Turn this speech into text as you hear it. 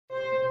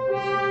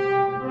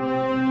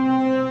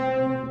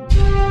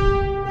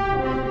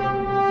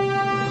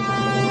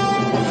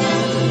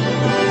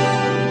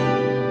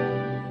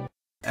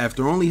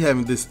After only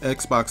having this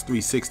Xbox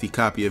 360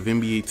 copy of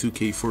NBA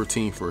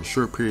 2K14 for a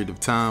short period of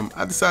time,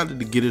 I decided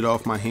to get it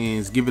off my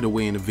hands, give it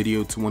away in a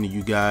video to one of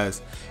you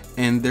guys,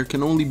 and there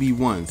can only be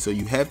one, so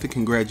you have to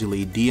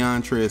congratulate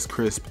DeAndre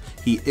Crisp.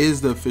 He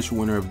is the official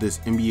winner of this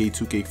NBA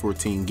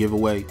 2K14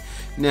 giveaway.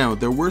 Now,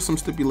 there were some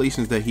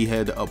stipulations that he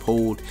had to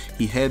uphold.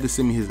 He had to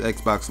send me his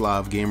Xbox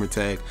Live gamer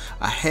tag.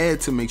 I had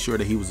to make sure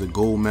that he was a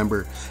gold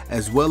member,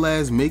 as well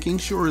as making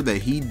sure that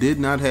he did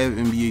not have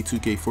NBA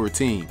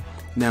 2K14.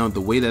 Now,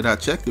 the way that I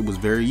checked it was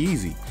very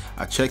easy.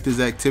 I checked his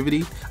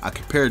activity, I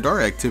compared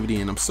our activity,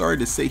 and I'm sorry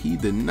to say he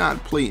did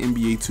not play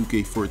NBA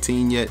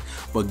 2K14 yet,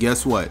 but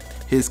guess what?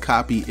 His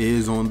copy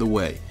is on the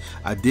way.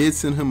 I did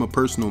send him a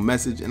personal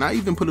message, and I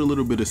even put a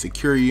little bit of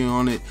security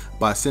on it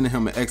by sending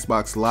him an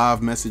Xbox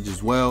Live message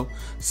as well.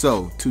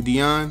 So, to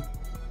Dion,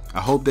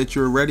 I hope that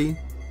you're ready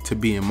to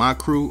be in my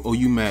crew, or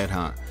you mad,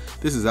 huh?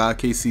 This is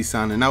IKC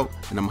signing out,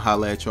 and I'm gonna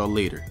holla at y'all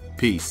later.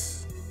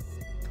 Peace.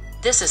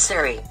 This is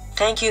Siri.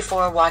 Thank you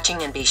for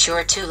watching, and be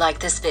sure to like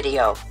this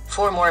video.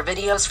 For more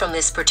videos from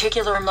this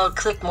particular mode,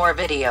 click more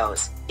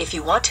videos. If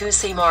you want to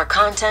see more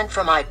content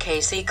from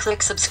IKC,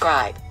 click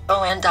subscribe.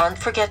 Oh, and don't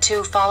forget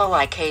to follow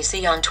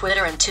IKC on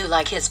Twitter and to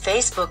like his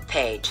Facebook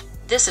page.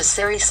 This is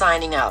Siri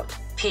signing out.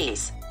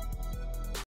 Peace.